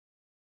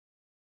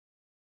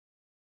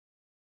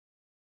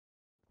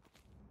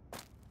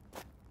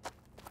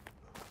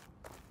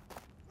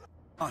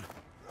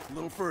A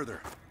little further.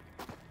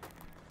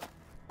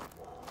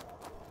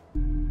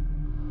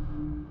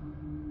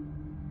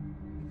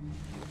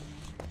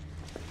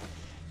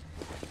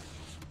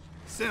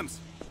 Sims,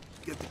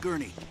 get the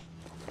gurney.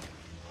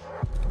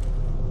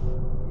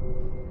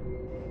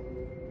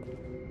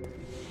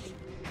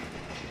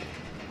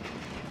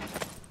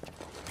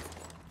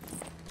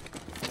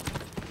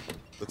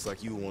 Looks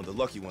like you were one of the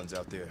lucky ones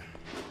out there.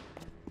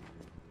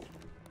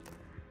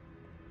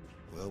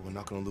 Well, we're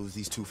not gonna lose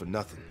these two for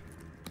nothing.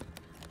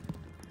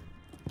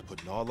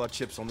 Putting all our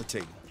chips on the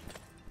table.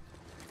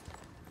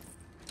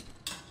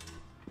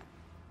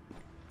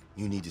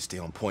 You need to stay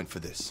on point for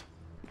this.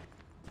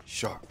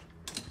 Sharp.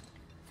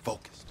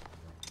 Focused.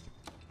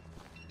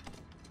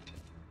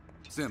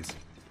 Sims,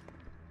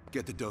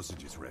 get the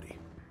dosages ready.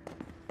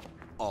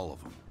 All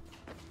of them.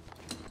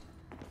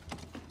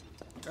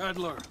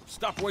 Adler,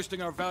 stop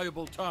wasting our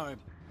valuable time.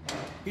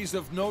 He's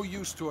of no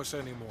use to us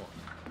anymore.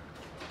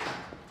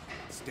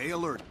 Stay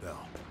alert,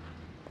 Bell.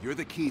 You're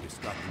the key to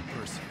stopping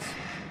Perseus.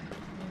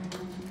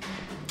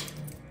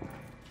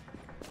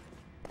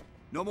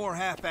 No more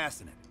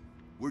half-assing it.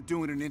 We're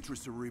doing an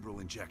intracerebral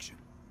injection.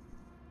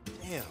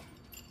 Damn.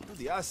 You're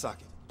the eye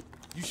socket.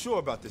 You sure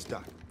about this,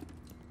 Doc?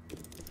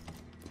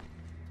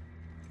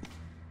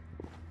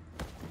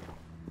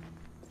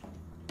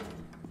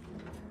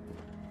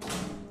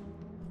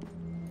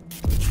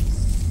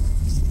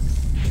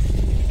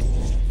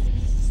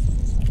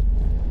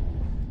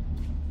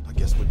 I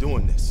guess we're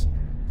doing this.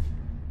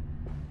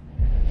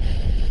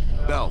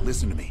 Bell,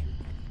 listen to me.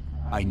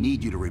 I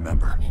need you to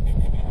remember.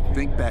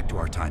 Think back to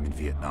our time in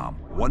Vietnam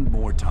one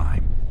more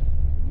time.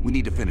 We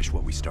need to finish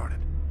what we started.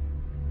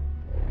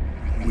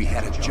 We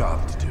had a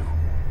job to do.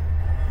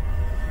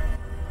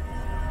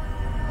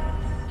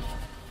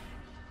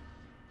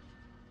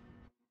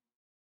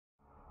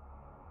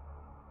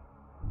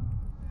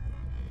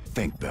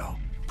 Think, Bell.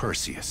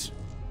 Perseus.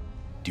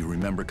 Do you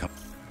remember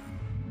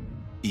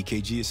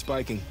EKG is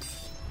spiking.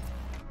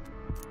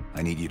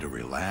 I need you to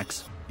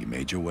relax. You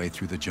made your way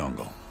through the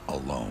jungle,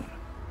 alone.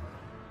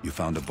 You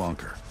found a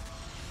bunker.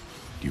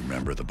 Do you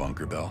remember the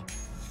bunker, Bell?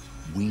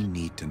 We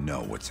need to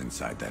know what's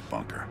inside that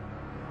bunker.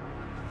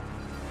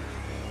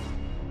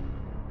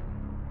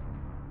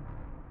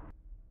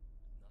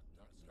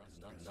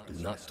 Do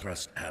not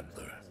trust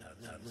Adler.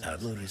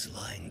 Adler is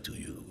lying to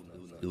you.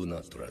 Do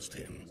not trust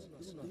him.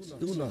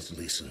 Do not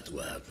listen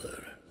to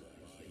Adler.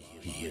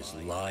 He is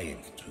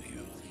lying to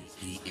you.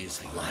 He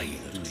is lying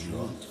to you. Do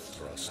not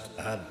trust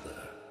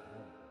Adler.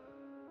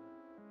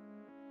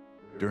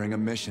 During a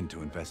mission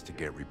to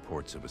investigate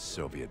reports of a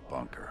Soviet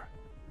bunker,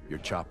 your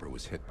chopper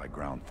was hit by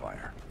ground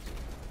fire.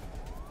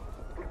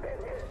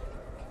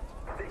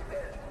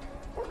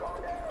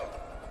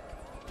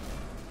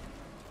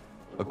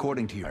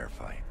 According to your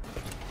firefight,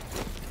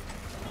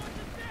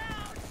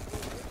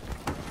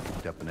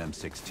 up an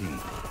M16.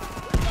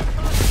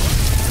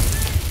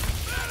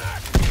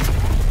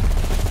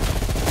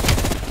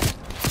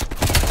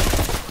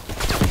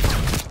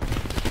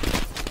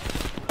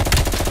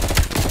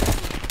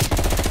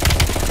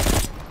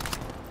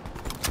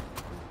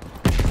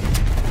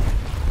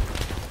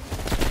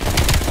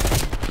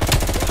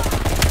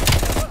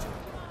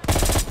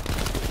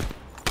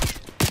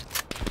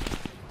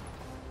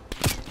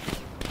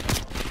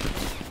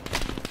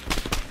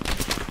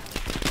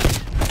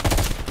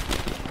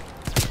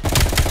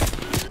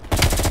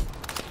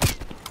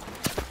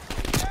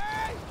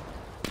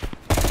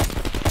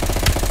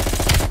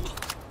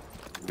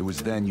 It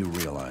was then you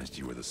realized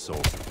you were the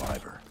sole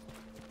survivor.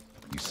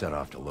 You set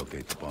off to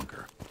locate the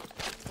bunker.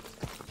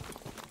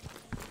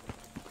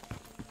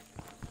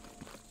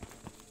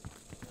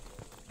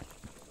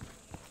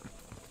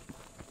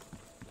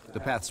 The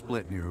path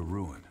split near a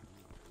ruin,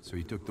 so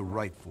you took the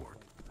right fork,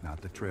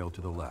 not the trail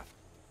to the left.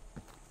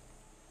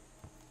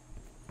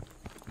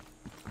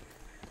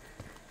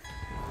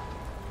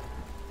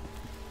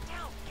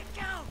 Down! Get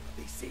down!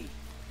 They see.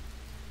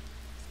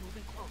 It's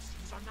moving close.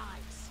 Use our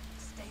knives.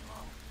 Stay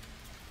low.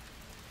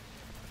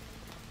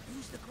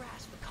 Use the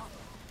grass for cover.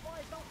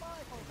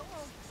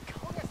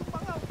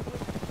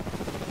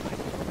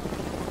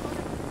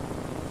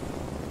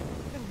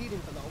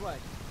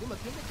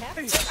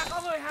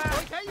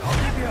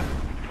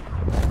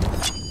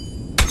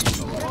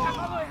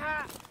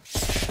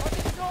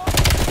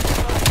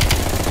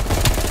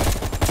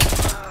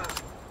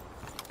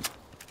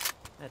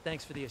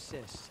 Thanks for the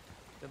assist.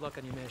 Good luck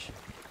on your mission.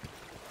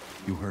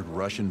 You heard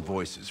Russian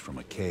voices from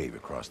a cave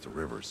across the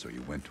river, so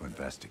you went to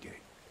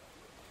investigate.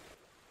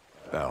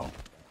 Bell,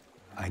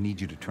 I need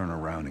you to turn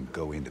around and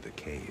go into the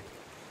cave.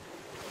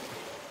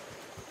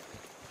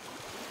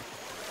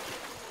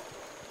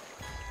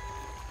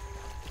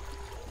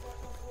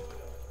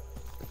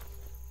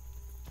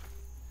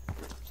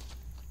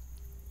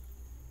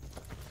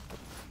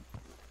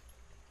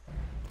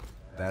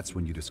 That's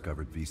when you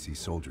discovered VC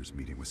soldiers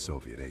meeting with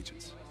Soviet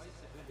agents.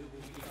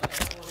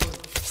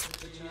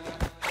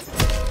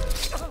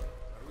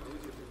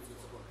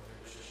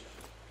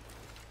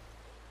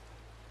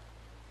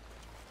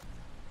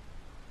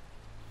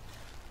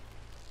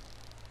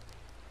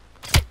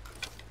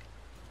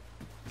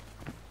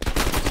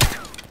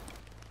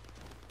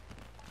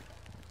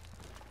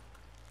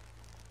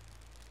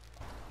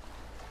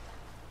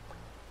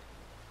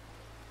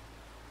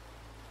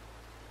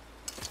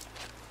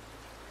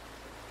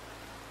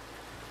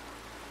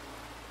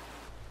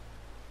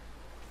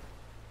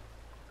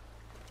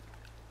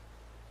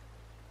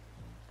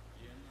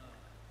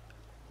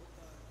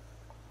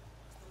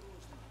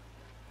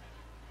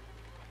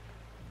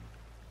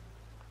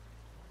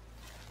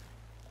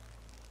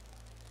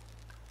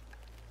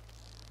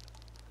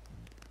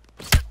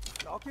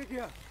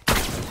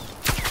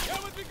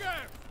 Get with the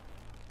game!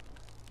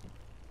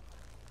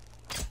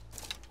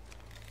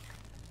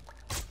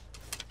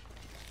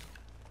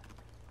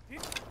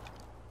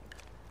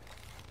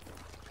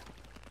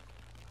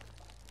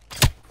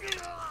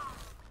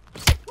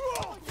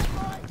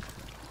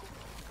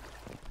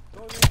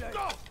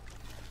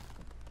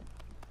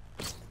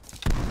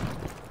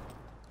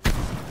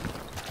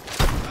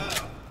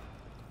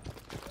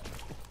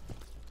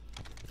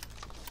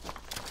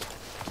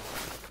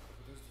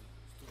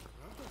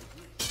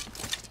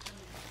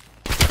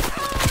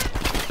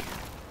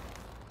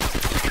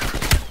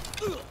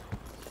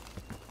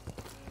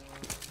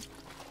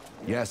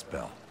 Yes,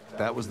 Bell.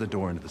 That was the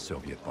door into the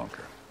Soviet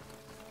bunker.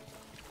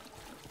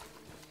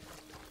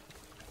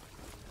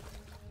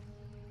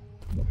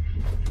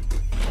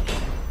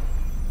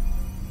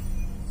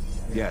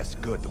 Yes,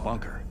 good, the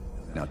bunker.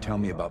 Now tell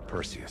me about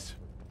Perseus.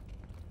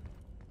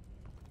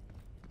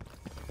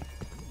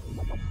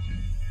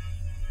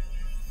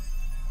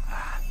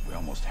 We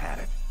almost had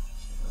it.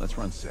 Let's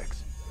run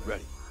 6.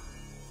 Ready.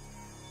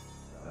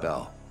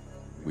 Bell,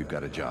 we've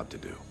got a job to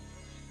do.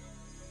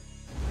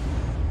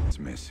 It's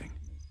missing.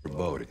 Your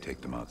bow to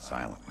take them out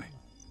silently.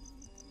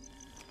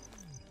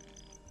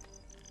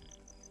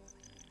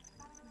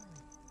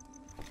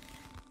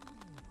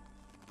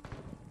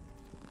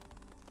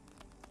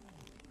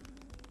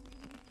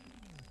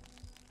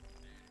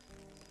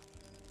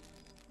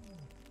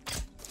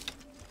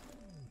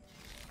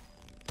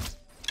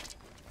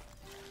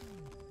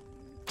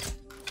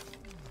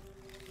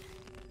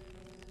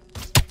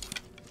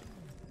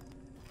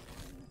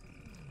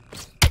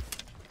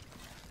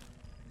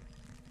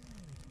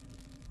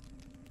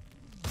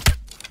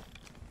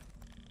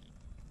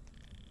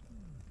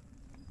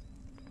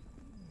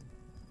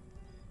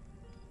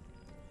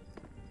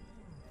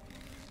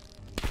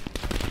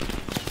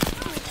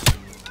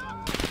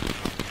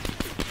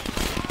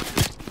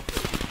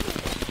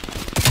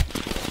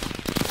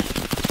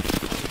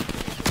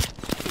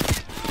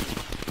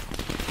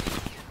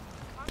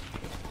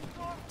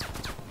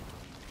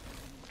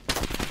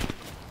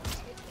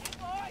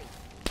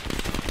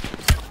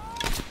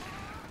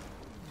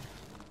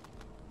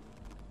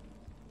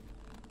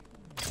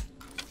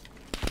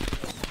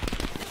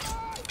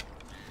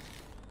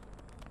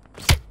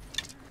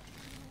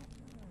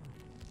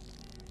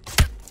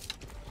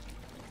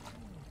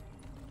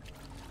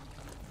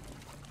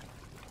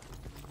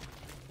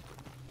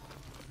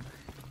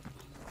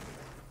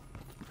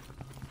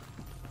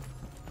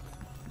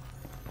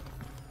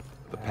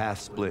 The path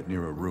split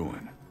near a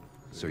ruin,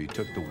 so you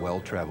took the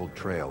well-traveled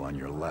trail on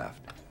your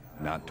left,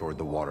 not toward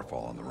the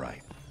waterfall on the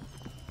right.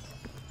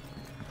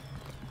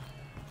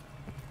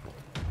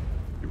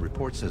 Your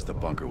report says the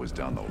bunker was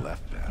down the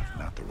left path,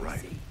 not the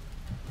right.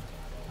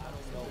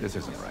 This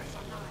isn't right.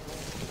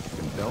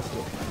 Can Bell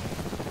still find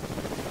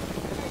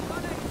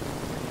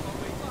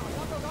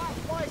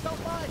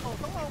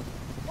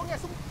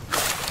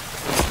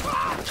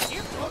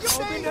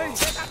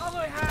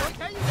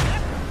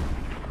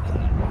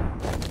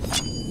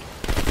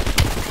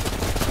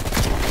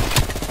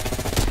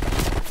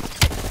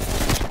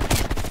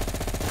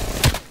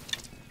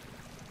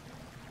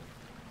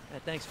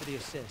Thanks for the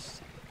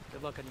assist.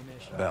 Good luck on your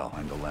mission. Bell,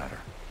 I'm the ladder.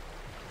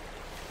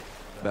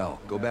 Bell,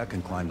 go back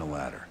and climb the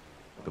ladder.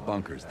 The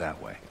bunker's that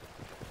way.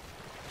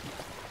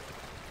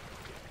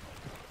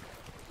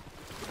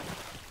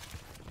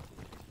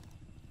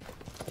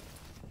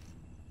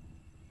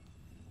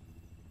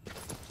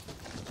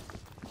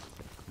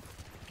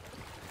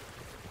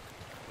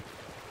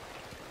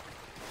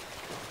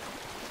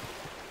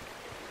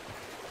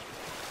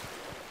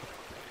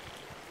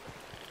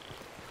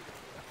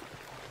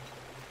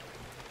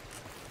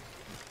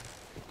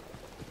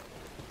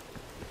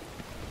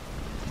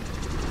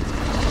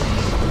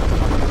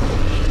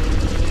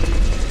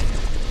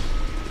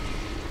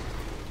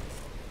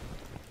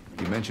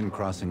 You mentioned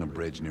crossing a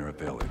bridge near a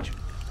village.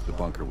 The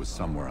bunker was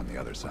somewhere on the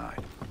other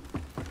side.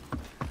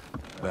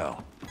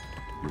 Bell,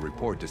 your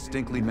report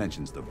distinctly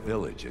mentions the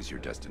village as your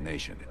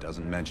destination. It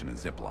doesn't mention a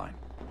zip line.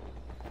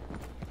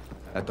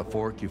 At the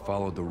fork, you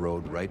followed the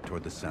road right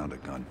toward the sound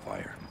of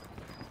gunfire.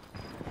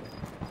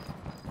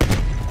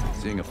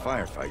 Seeing a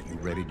firefight, you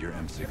readied your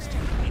M16.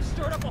 We've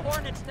stirred up a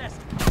hornet's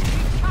nest. We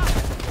need chopper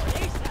support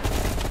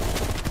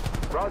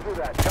ASAP. Roger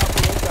that. Chopper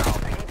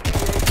inbound.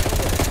 ETA 2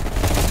 minutes.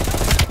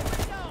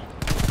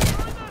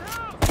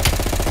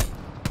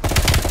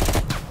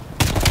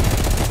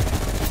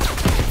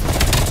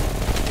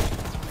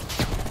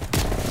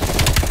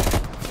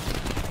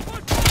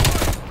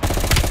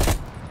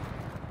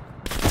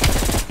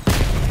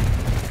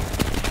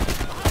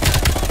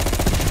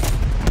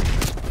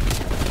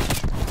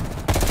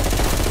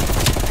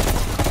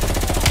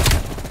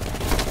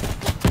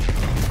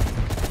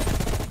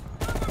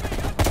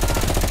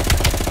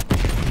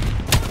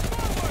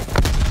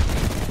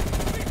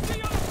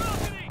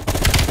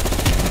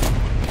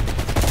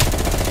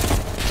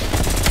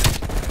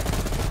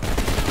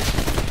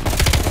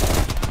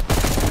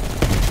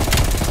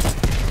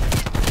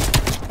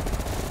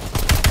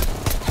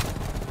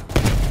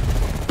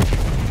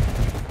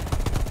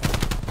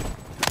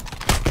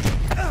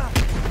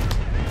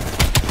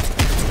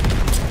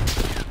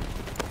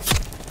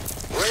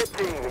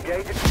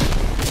 Engage.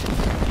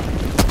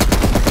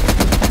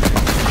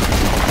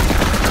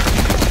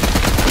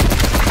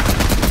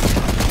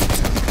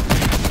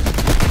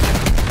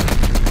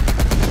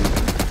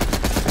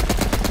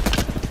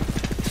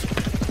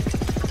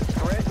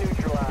 Threat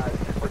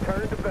neutralized.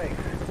 Return to base.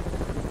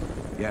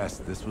 Yes,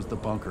 this was the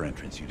bunker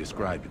entrance you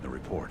described in the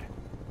report.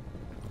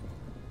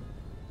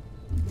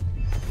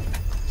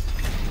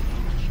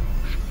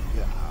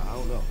 Yeah, I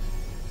don't know.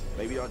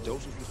 Maybe our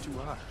dosage was too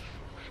high.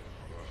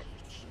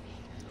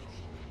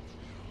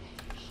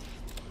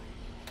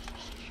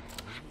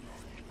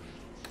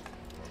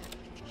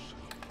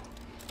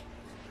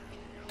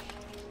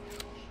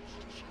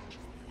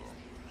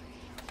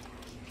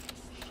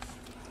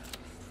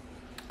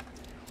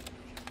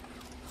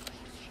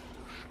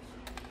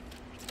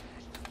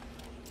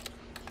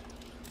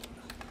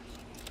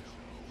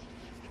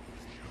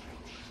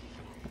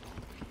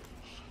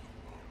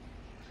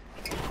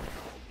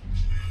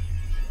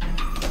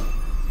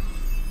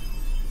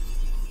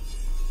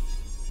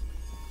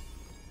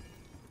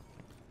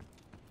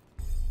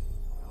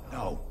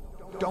 No,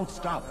 don't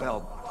stop, Bell.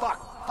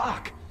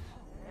 Fuck!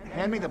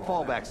 Hand me the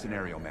fallback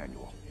scenario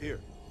manual. Here.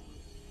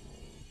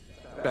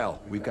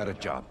 Bell, we've got a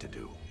job to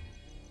do.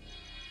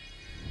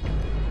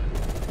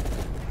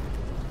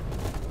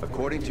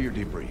 According to your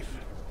debrief,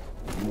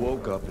 you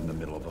woke up in the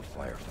middle of a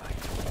firefight.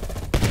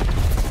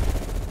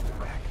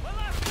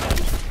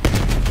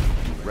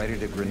 You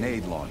readied a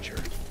grenade launcher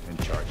and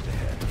charged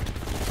ahead.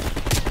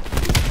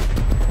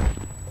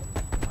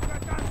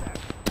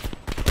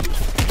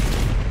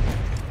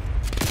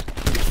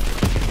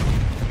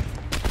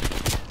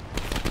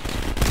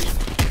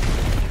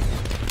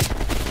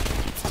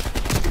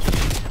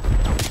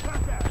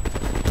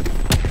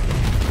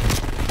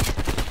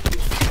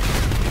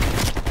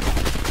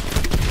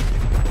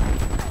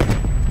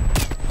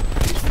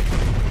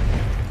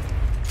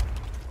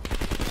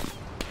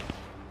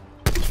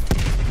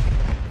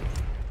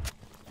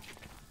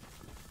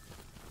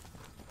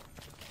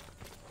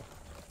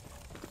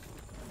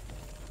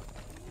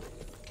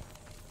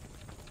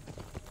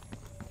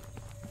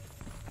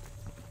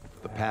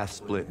 The path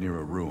split near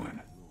a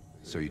ruin,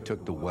 so you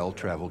took the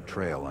well-traveled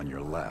trail on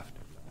your left,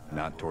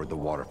 not toward the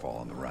waterfall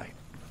on the right.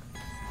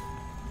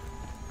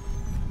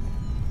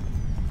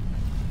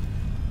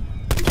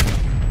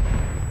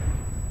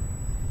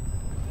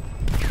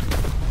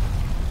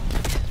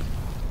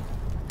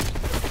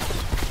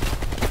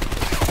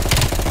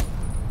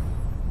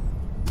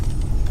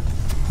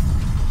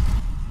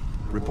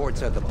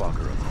 Reports at the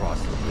bunker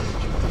across the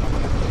bridge.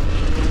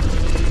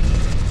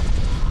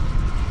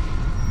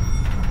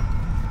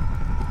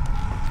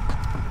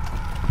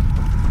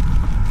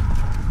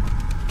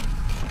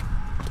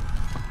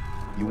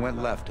 You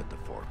went left at the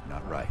fork,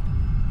 not right.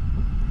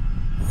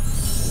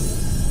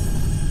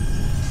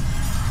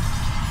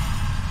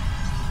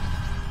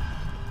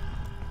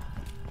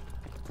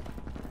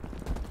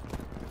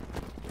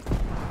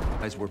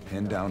 Guys were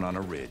pinned down on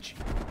a ridge.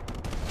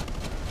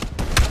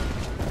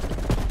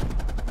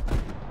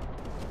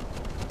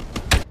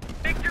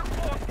 Victor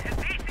Fork and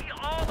BC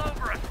all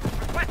over us,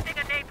 requesting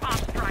a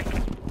napalm strike.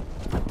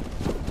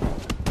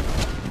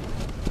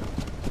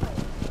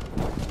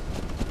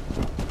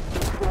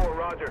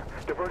 Roger.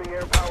 Diverting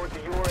air power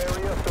to your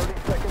area, 30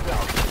 seconds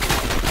out.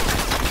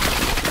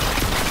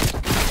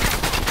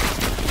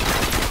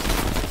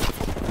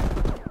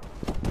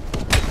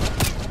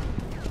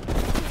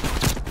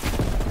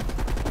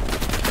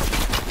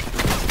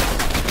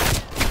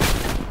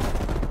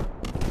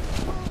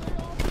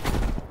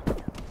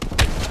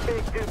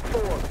 Big Duke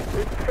 4,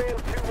 this is Fan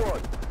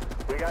 2-1.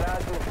 We got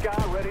eyes in the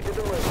sky ready to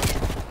deliver.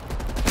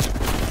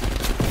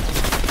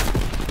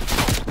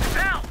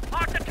 Bell,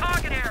 mark the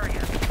target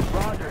area.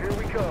 Roger, here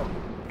we come.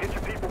 Get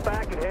your people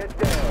back and heads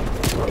down.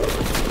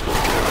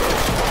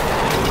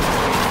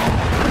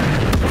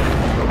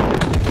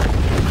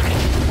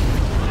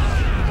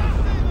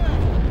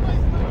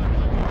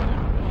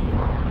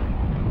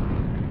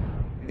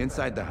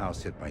 Inside the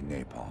house hit by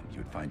napalm,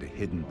 you'd find a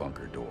hidden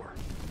bunker door.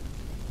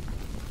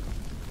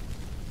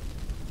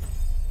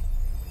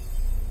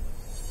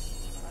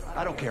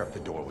 I don't care if the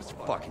door was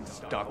fucking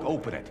stuck.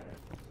 Open it.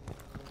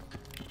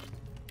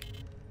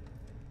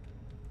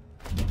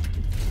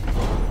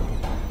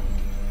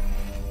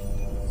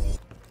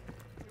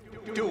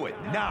 Do it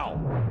now!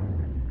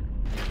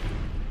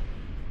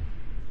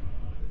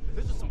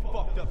 This is some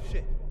fucked up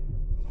shit.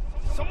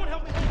 Someone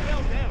help me hold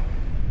Bell down.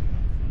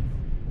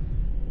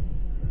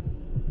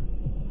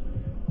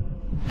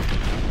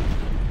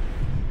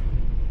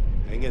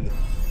 Hang in there.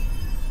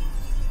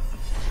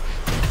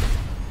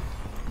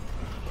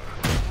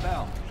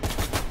 Bell,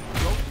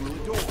 go through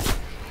the door.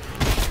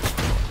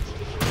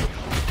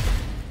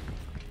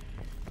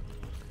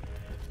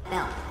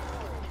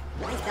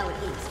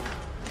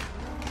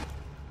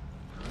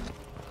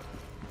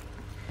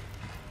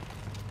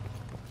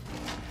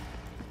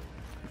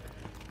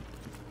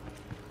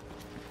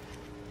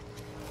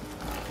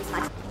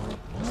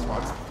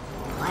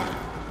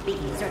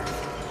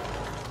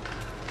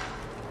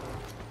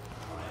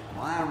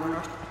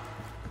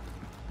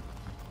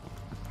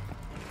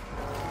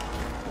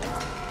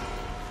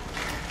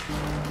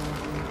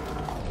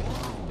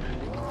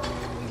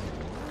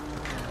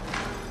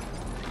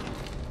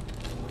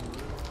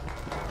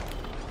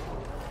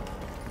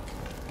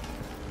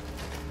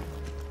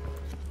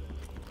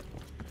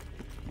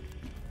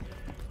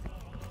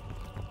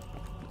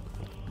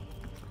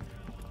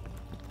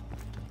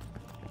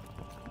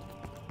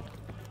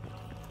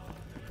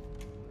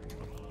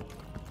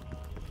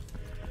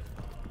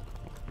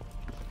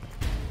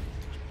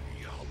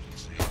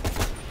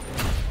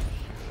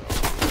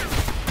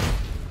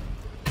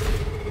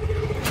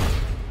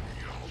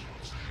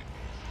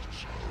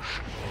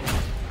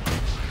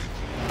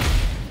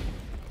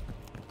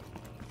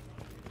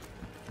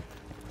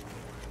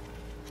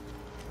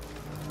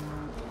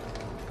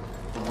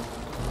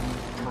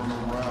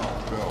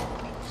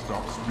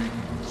 stop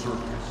speaking in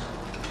circles.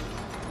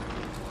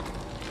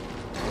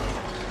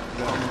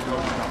 Bell,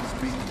 don't stop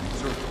speaking in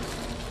circles.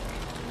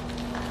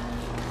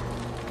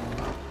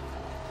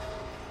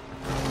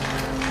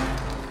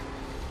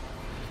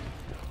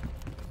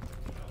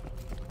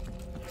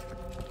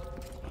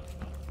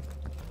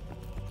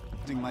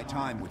 My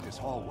time with this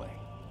hallway.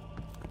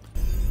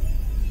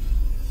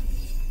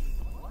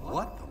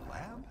 What? The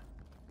lab?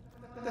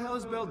 What the hell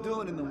is Bell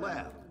doing in the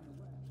lab?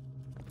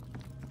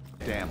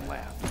 Damn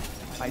lab.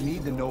 I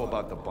need to know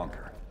about the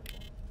bunker.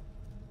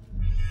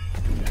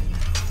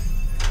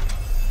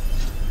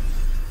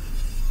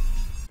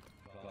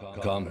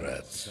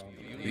 Comrades,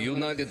 the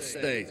United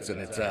States and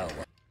its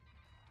allies.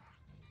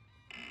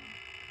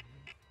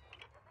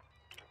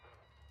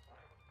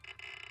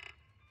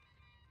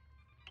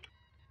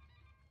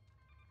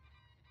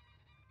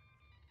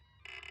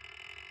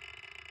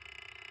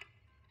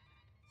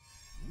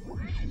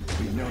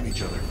 We've known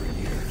each other for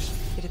years.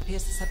 It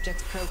appears the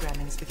subject's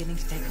programming is beginning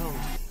to take hold.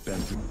 Been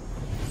through...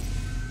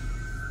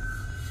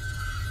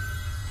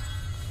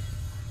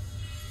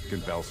 Can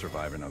Bell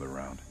survive another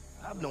round?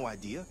 I have no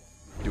idea.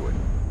 Do it.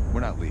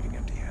 We're not leaving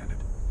empty-handed.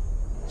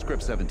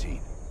 Script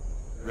 17.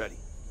 Ready.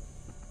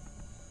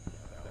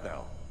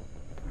 Bell,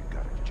 we've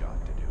got a job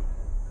to do.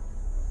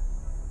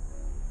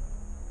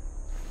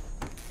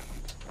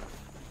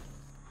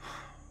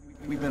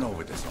 We've been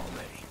over this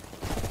already.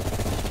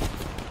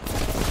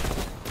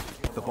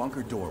 The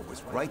bunker door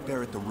was right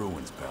there at the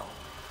ruins, Bell.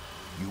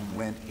 You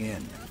went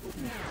in.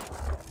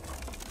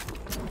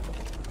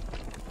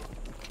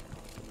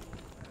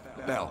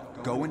 Bell,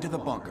 go into the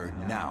bunker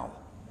now.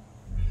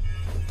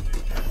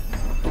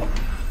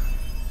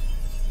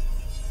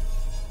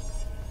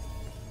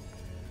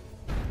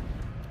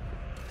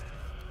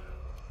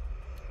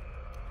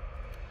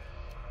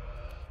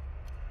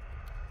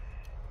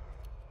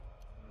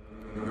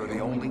 You're the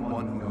only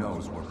one who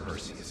knows where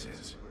Perseus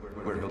is,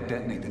 where he'll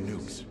detonate the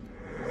nukes.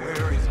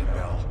 Where is he,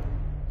 Bell?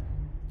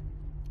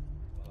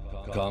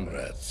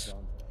 Comrades,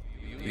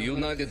 the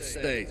United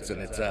States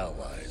and its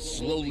allies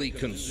slowly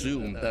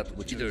consume that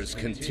which leaders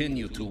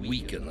continue to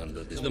weaken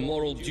under this. The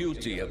moral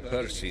duty of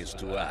Perseus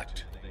to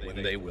act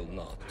when they will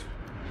not.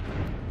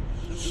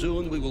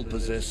 Soon we will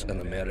possess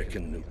an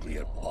American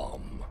nuclear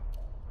bomb.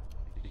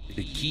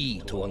 The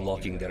key to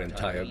unlocking their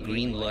entire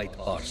green light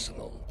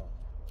arsenal.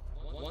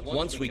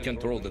 Once we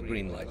control the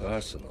green light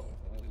arsenal,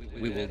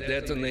 we will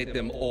detonate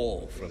them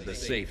all from the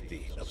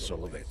safety of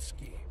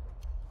Solovetsky.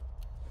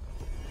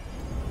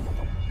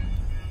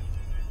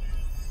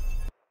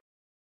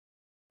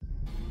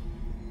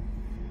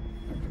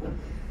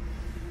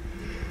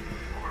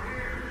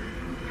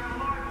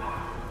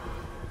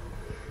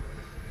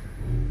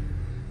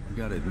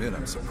 I gotta admit,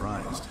 I'm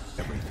surprised.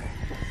 Everything.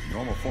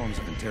 Normal forms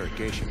of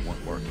interrogation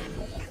weren't working.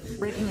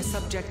 Breaking a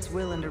subject's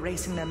will and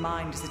erasing their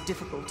mind is a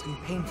difficult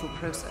and painful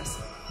process.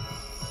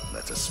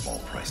 That's a small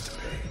price to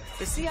pay.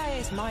 The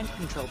CIA's mind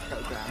control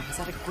program has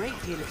had a great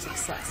deal of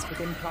success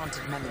with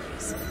implanted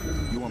memories.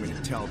 You want me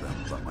to tell them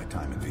about my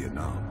time in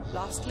Vietnam?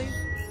 Lastly,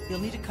 you'll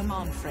need a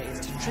command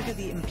phrase to trigger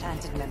the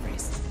implanted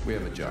memories. We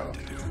have a job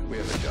to do. We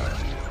have a job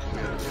to do. We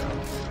have a job.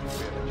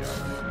 We have a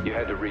job. You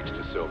had to reach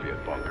the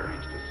Soviet bunker.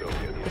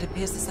 It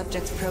appears the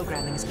subject's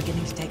programming is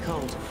beginning to take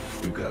hold.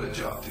 We've got a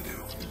job to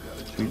do.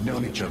 We've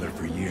known each other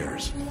for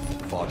years.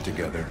 Fought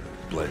together,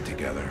 bled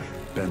together,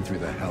 been through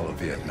the hell of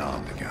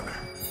Vietnam together.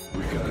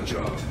 We've got a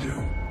job to do.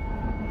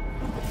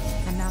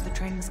 And now the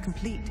training's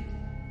complete.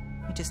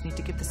 We just need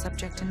to give the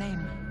subject a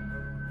name.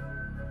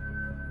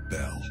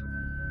 Bell.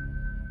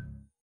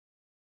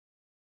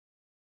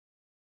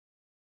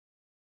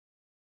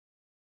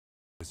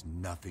 It's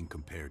nothing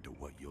compared to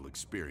what you'll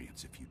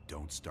experience if you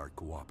don't start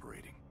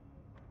cooperating.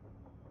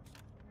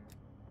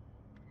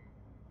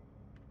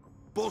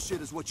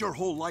 Bullshit is what your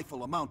whole life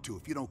will amount to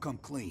if you don't come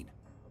clean.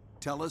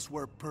 Tell us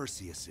where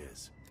Perseus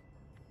is.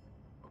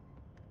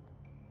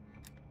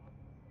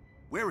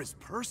 Where is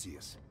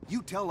Perseus?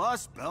 You tell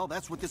us, Bell.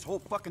 That's what this whole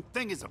fucking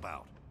thing is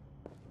about.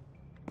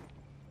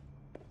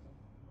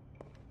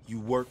 You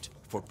worked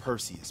for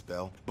Perseus,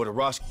 Bell, but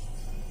Arash...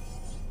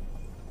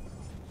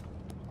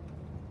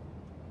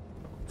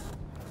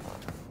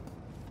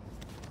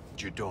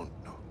 You don't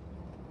know.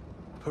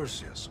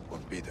 Perseus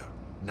won't be there.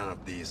 None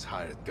of these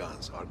hired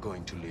guns are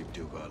going to leave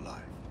Duga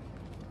alive.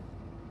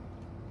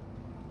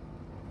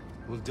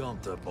 We'll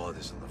dump their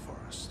bodies in the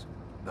forest.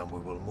 Then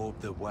we will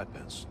move the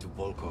weapons to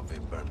Volkov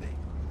in Berlin.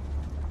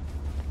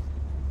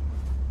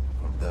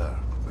 From there,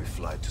 we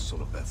fly to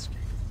Solovetsky.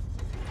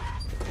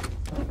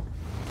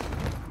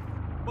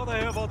 But I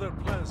have other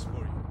plans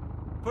for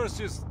you.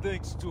 Perseus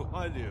thinks too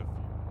highly of you.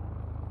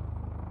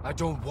 I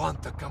don't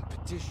want the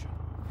competition.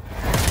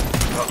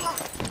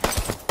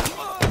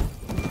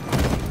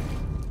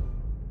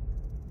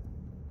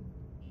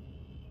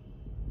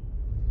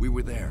 We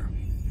were there.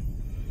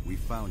 We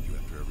found you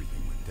after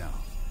everything went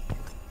down.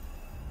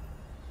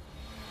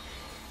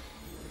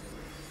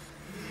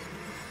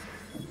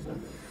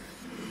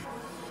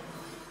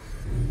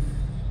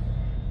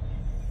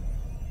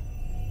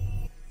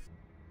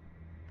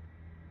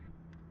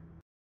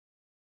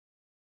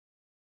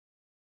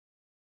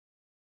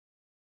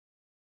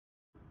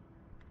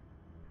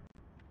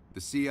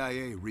 The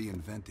CIA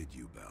reinvented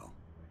you, Bell.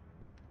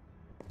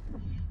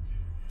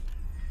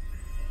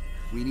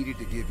 We needed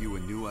to give you a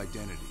new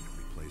identity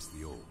to replace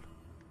the old.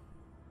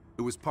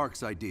 It was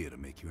Park's idea to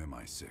make you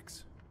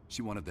MI6.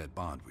 She wanted that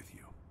bond with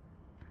you.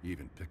 You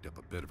even picked up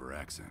a bit of her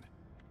accent.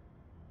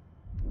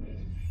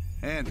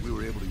 And we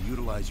were able to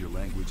utilize your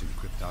language and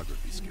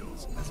cryptography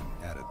skills as an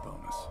added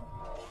bonus.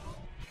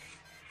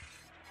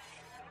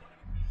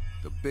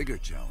 The bigger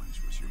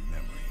challenge was your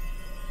memory.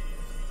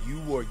 You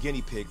were a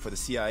guinea pig for the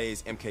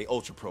CIA's MK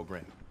Ultra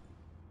program.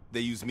 They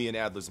used me and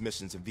Adler's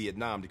missions in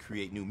Vietnam to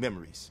create new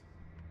memories.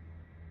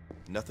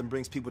 Nothing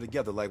brings people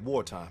together like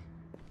wartime.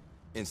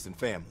 Instant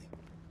family.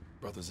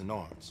 Brothers in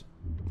arms.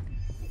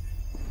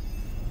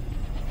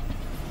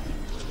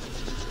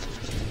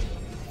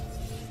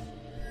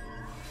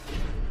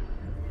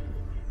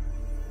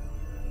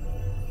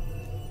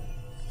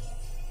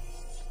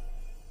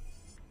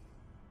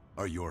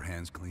 Are your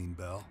hands clean,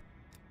 Bell?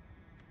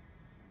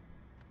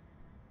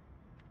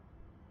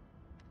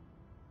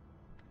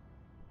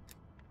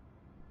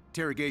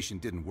 Interrogation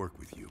didn't work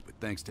with you, but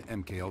thanks to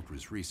MK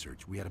Ultra's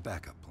research, we had a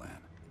backup plan.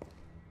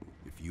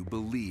 If you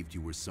believed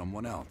you were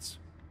someone else,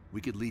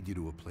 we could lead you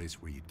to a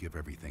place where you'd give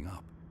everything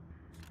up.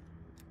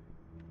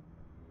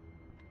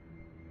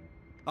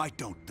 I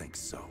don't think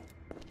so.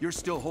 You're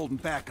still holding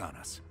back on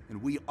us,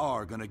 and we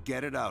are gonna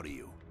get it out of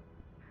you.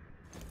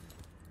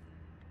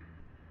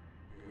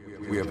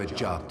 We have a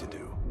job to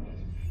do.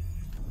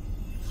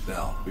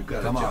 Bell, we've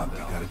got a job. We've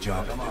got a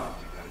job to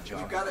do.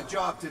 We've got a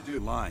job to do.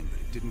 Line, but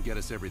it didn't get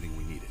us everything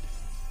we needed.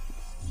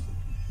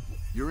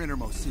 Your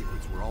innermost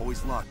secrets were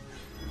always locked.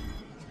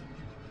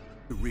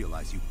 I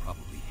realize you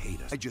probably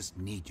hate us. I just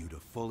need you to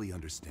fully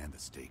understand the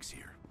stakes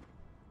here.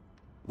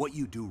 What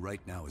you do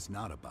right now is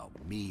not about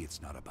me,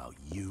 it's not about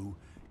you.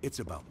 It's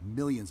about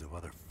millions of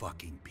other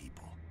fucking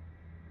people.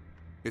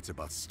 It's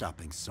about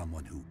stopping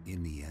someone who,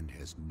 in the end,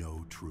 has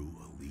no true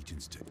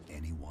allegiance to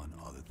anyone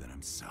other than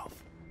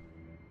himself.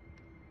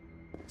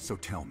 So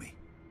tell me,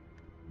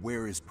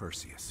 where is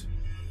Perseus?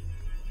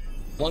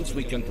 Once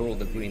we control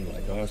the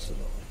Greenlight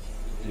Arsenal,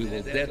 we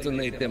will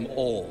detonate them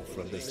all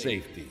from the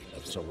safety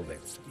of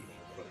Solovetsky.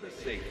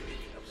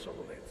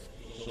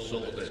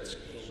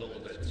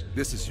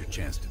 This is your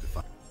chance to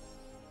define.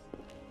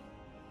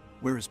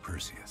 Where is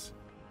Perseus?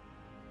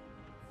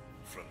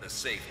 From the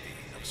safety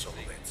of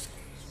Solovetsky.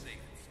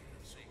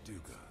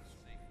 Duga.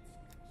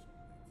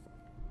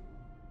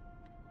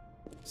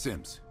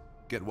 Sims,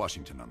 get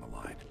Washington on the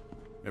line.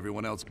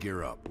 Everyone else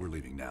gear up. We're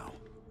leaving now.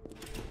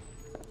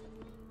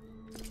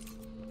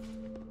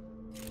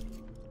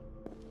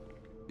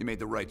 You made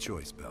the right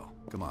choice, Bell.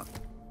 Come on.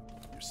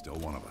 You're still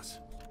one of us.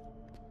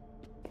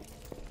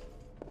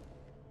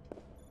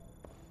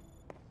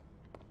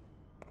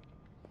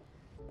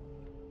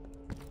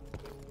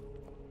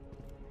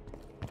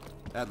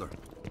 Adler.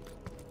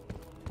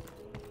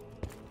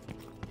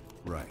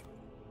 Right.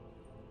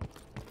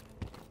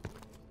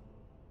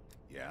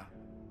 Yeah?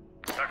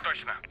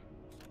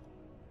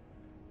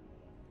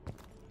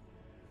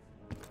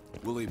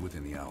 We'll leave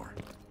within the hour.